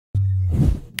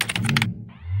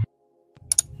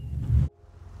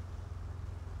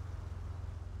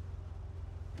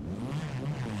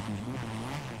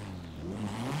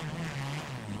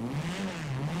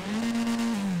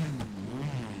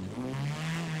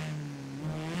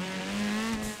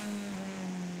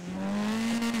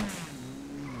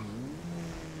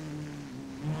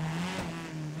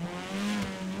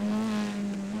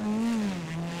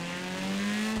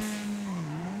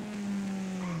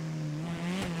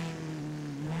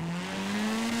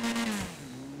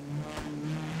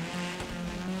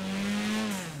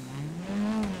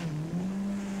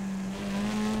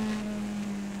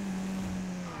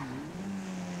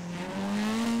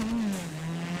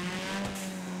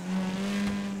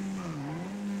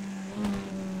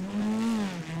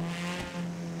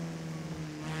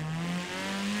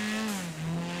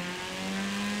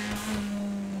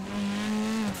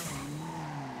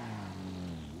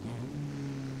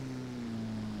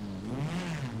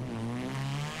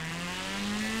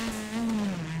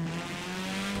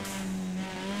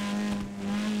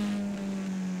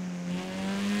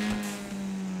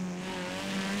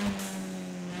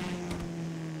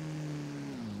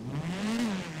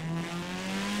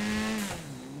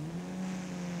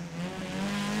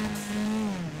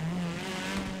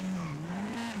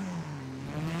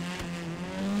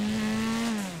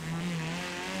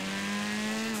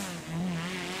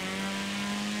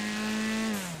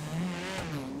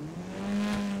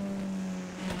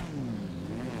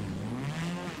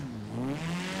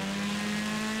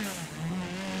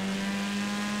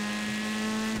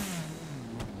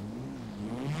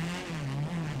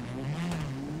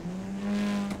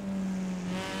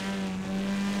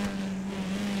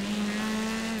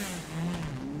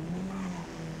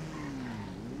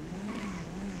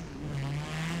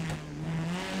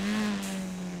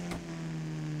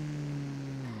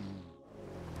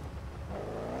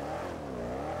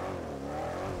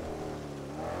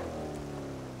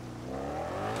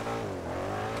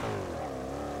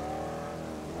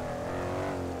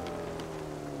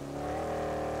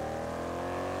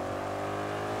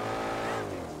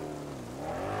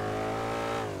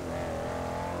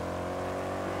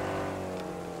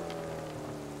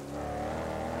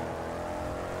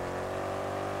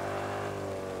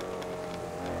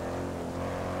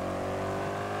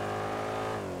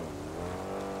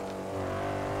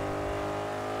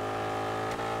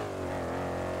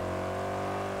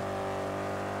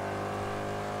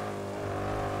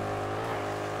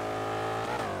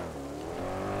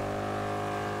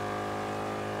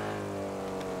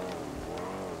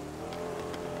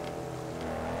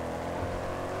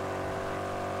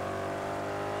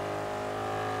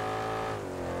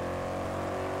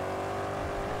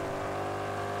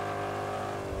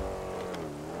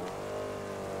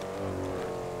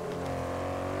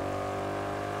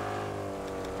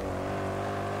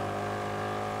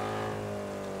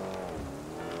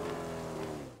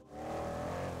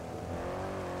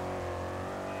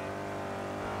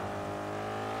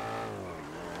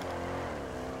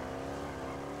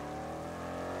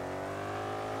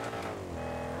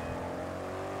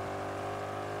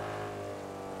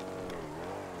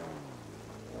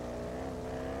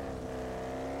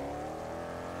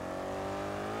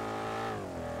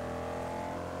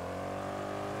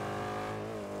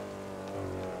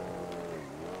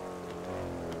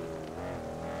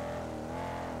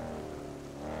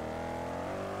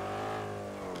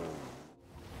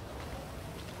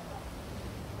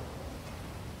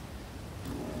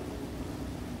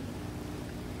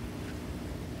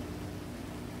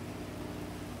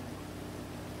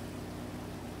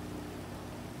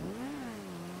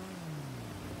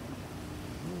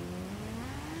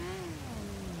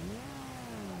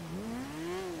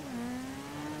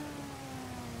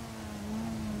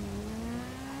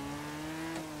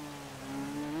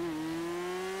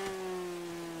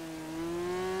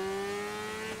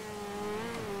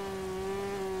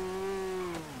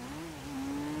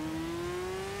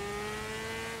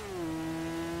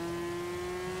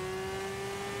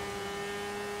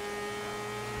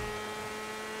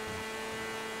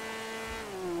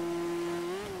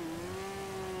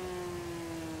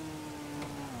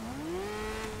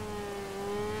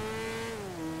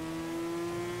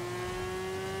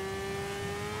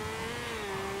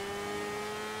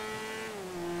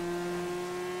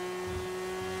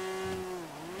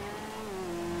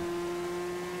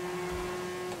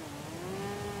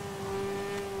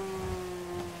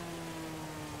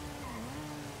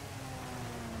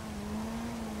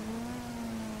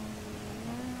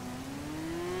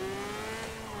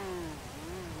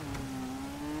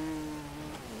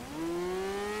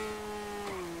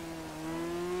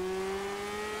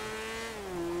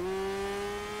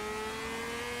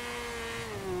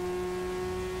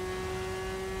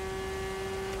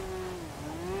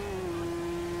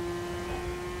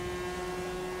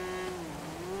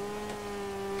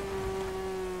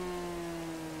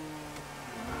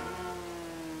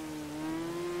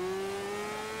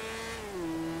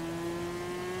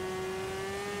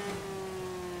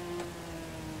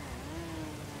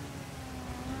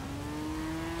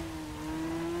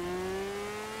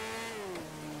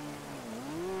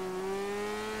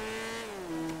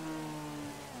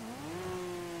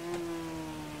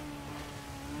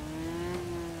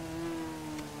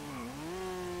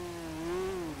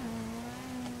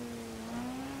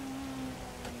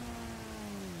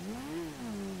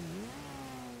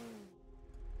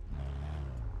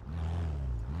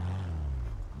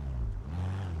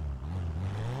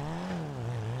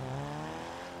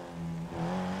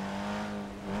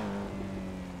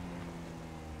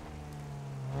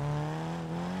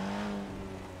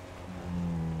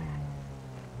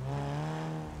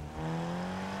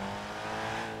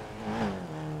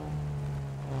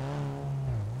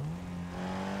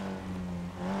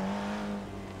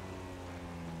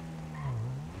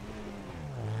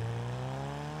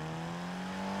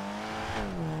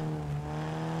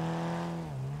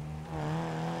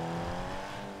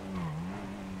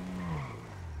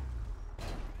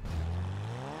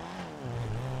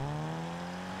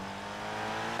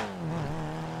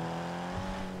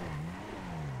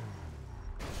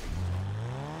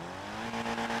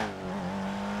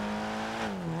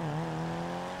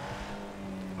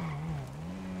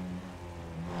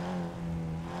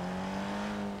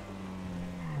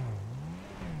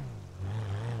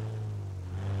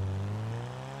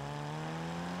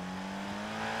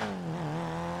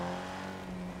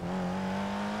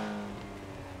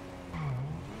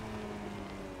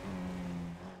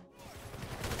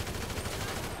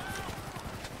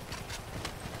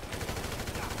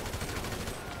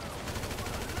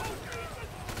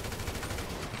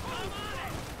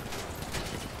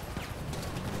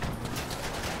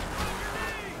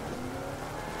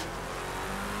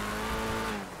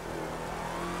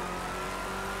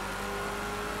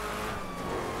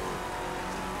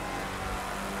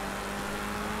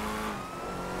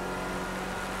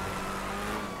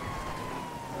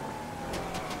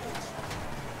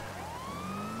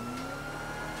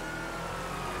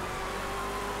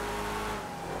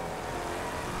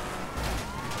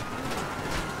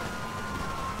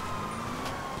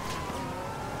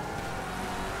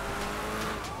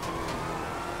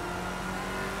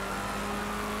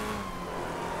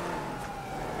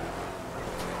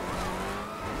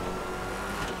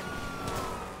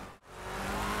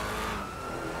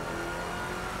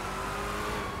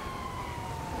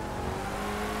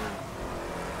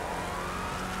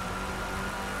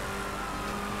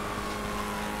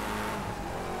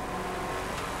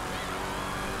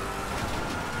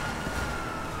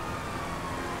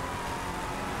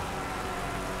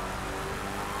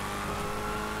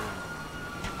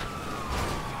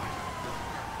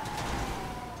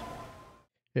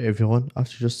Hey everyone,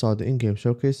 after you just saw the in-game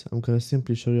showcase, I'm gonna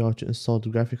simply show you how to install the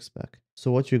graphics pack.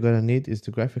 So what you're gonna need is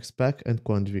the graphics pack and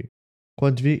QuantV.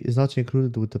 QuantV is not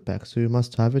included with the pack, so you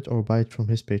must have it or buy it from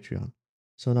his Patreon.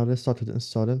 So now let's start with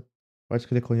installing. Right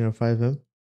click on your FiveM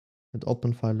and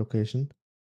open file location.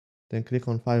 Then click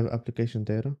on Five application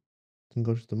data. Then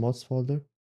go to the mods folder.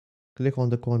 Click on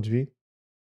the QuantV.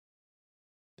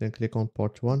 Then click on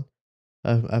port 1,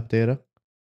 app data,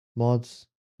 mods,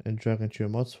 and drag into your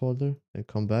mods folder. Then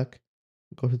come back.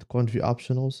 Go to the QuantV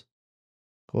optionals.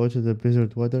 Go to the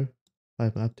Blizzard weather,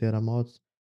 FiveM data mods,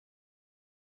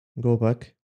 go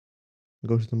back,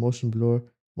 go to the motion blur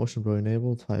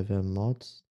enabled, FiveM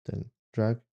mods, then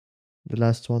drag the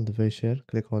last one, the face share,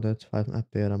 click on it, FiveM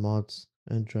data mods,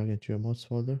 and drag into your mods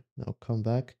folder. Now come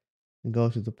back and go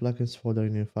to the plugins folder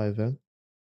in your FiveM,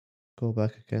 go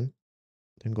back again,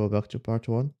 then go back to part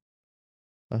 1,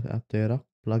 FiveM data,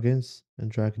 plugins,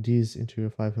 and drag these into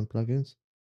your FiveM plugins.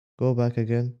 Go back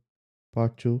again,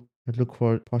 part 2, and look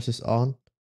for process on,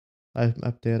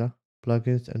 FiveM data,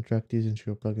 plugins, and drag these into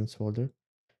your plugins folder.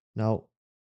 Now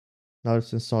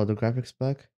let's install the graphics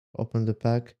pack. Open the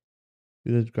pack,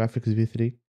 unit graphics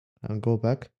v3, and go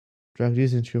back. Drag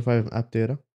these into your FiveM app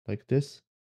data, like this.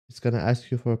 It's gonna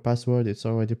ask you for a password. It's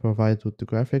already provided with the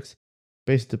graphics.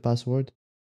 Paste the password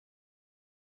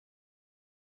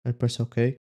and press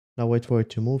OK. Now wait for it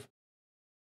to move.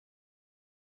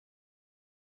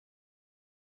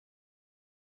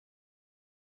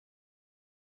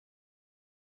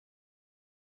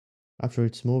 After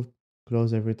it's moved,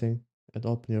 close everything and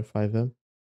open your FiveM.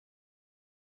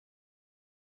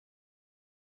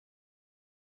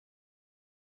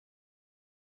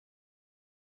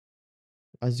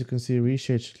 As you can see,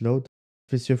 Reshade should load.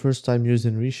 If it's your first time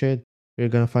using Reshade, you're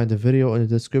gonna find a video in the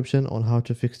description on how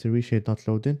to fix the Reshade not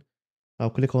loading. Now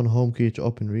click on Home key to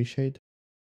open Reshade.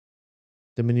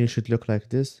 The menu should look like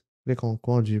this. Click on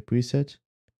QuantV preset.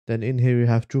 Then in here you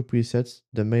have two presets.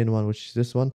 The main one, which is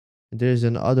this one. And there is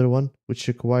another one which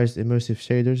requires immersive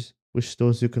shaders, which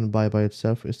those you can buy by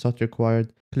itself. It's not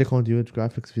required. Click on the Unit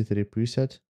Graphics V3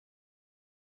 preset.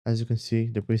 As you can see,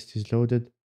 the preset is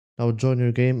loaded. Now join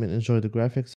your game and enjoy the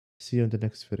graphics. See you in the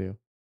next video.